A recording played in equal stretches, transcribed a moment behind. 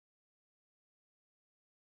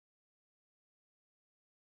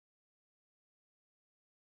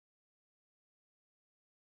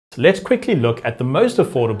Let's quickly look at the most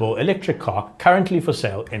affordable electric car currently for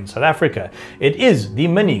sale in South Africa. It is the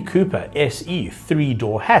Mini Cooper SE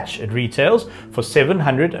 3-door hatch. It retails for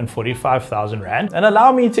 745,000 Rand. And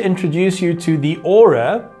allow me to introduce you to the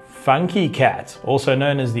Aura Funky Cat, also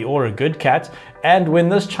known as the Aura Good Cat. And when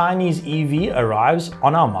this Chinese EV arrives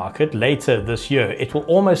on our market later this year, it will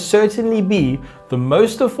almost certainly be the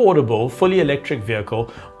most affordable fully electric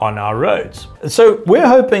vehicle on our roads. So we're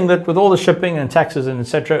hoping that with all the shipping and taxes and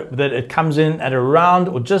etc., that it comes in at around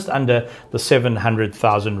or just under the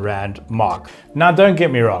 700,000 Rand mark. Now, don't get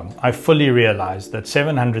me wrong, I fully realize that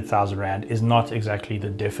 700,000 Rand is not exactly the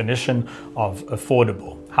definition of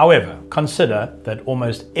affordable. However, consider that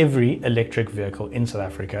almost every electric vehicle in South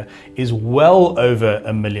Africa is well over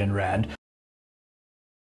R1 million.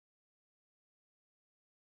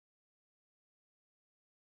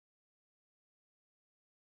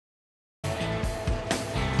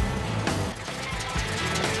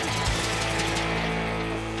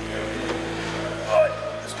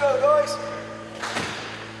 Let's go, guys.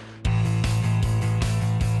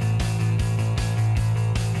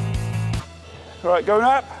 All right, going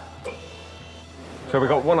up. So we've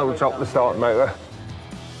got one on the top, the start motor.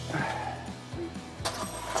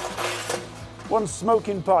 One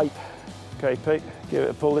smoking pipe. Okay, Pete, give it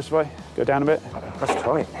a pull this way. Go down a bit. That's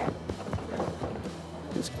tight.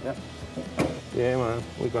 Yeah. Yeah, man,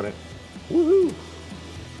 we got it. Woohoo!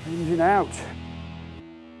 Engine out.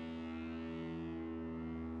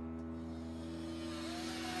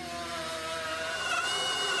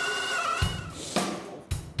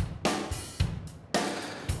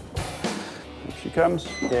 Here she comes.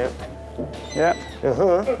 Yeah. Yeah.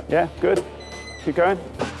 Uh-huh. Yeah, good. Keep going.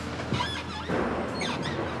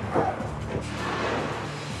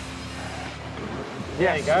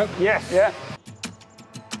 There you go. Yes. Yeah.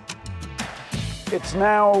 It's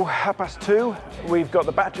now 2:30. We've got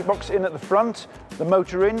the battery box in at the front, the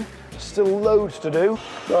motor in, still loads to do.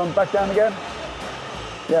 Going back down again.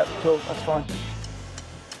 Yeah, cool, that's fine.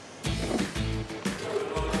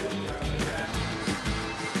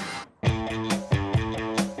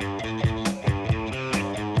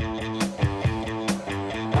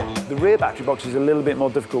 The rear battery box is a little bit more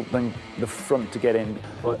difficult than the front to get in.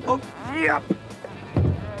 Oh, yep.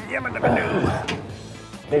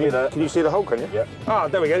 Nearly there. Can you see the hole, can you? Yeah. Ah,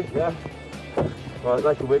 there we go. Yeah. Right,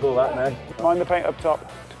 they can wiggle that now. Mind the paint up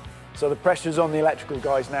top. So the pressure's on the electrical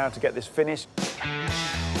guys now to get this finished.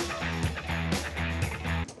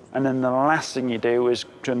 And then the last thing you do is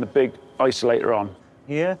turn the big isolator on.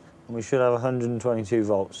 Here, and we should have 122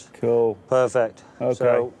 volts. Cool. Perfect. Okay.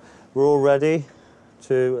 So we're all ready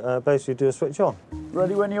to basically do a switch on.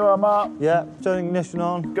 Ready when you are, Mark? Yeah, turning ignition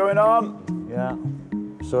on. Going on. Yeah.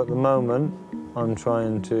 So at the moment, I'm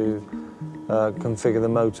trying to configure the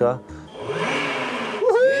motor.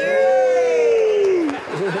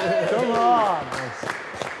 Come on.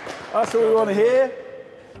 That's what we want to hear.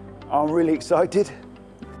 I'm really excited.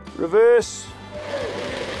 Reverse.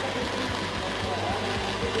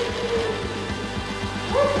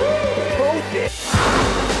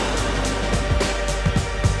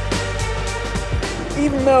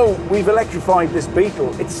 Even though we've electrified this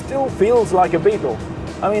Beetle, it still feels like a Beetle.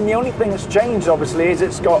 I mean, the only thing that's changed, obviously, is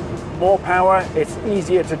it's got more power, it's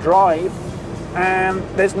easier to drive, and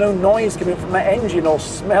there's no noise coming from the engine or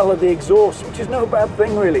smell of the exhaust, which is no bad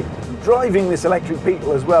thing, really. Driving this electric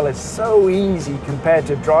Beetle as well is so easy compared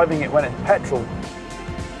to driving it when it's petrol.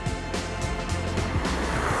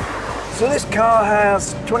 So this car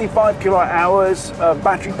has 25 kilowatt hours of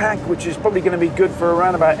battery pack, which is probably going to be good for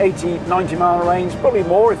around about 80, 90 mile range, probably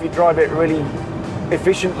more if you drive it really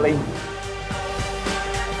efficiently.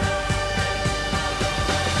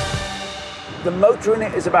 The motor in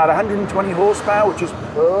it is about 120 horsepower, which is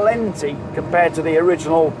plenty compared to the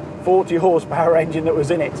original 40 horsepower engine that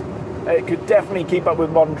was in it. It could definitely keep up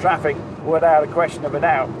with modern traffic without a question of a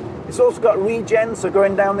doubt. It's also got regen, so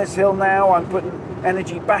going down this hill now, I'm putting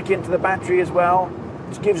energy back into the battery as well,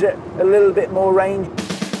 which gives it a little bit more range.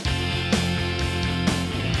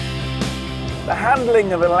 The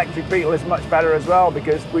handling of an electric Beetle is much better as well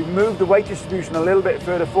because we've moved the weight distribution a little bit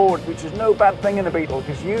further forward, which is no bad thing in a Beetle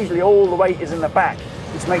because usually all the weight is in the back,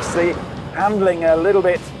 which makes the handling a little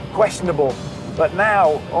bit questionable. But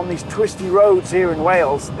now, on these twisty roads here in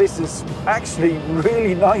Wales, this is actually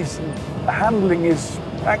really nice and the handling is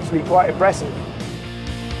actually quite impressive.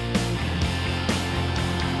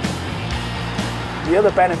 The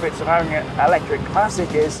other benefits of having an electric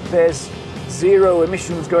classic is there's zero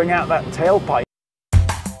emissions going out that tailpipe.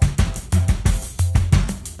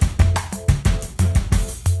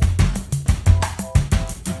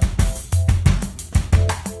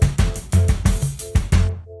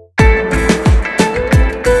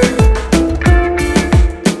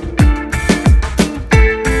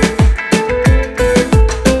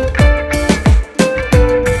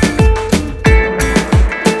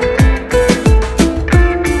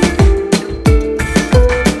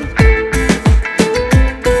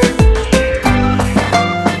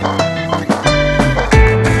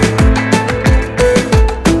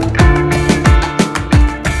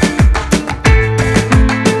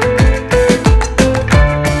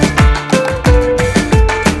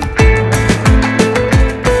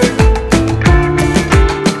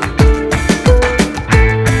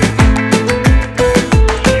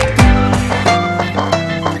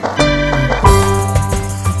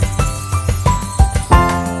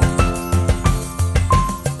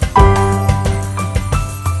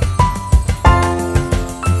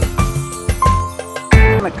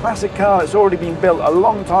 classic car that's already been built a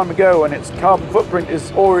long time ago and its carbon footprint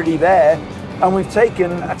is already there, and we've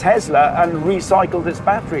taken a Tesla and recycled its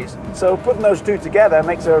batteries. So putting those two together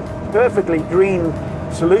makes a perfectly green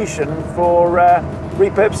solution for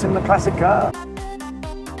repurposing the classic car.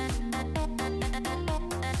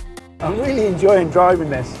 I'm really enjoying driving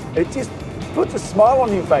this. It just puts a smile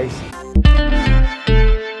on your face.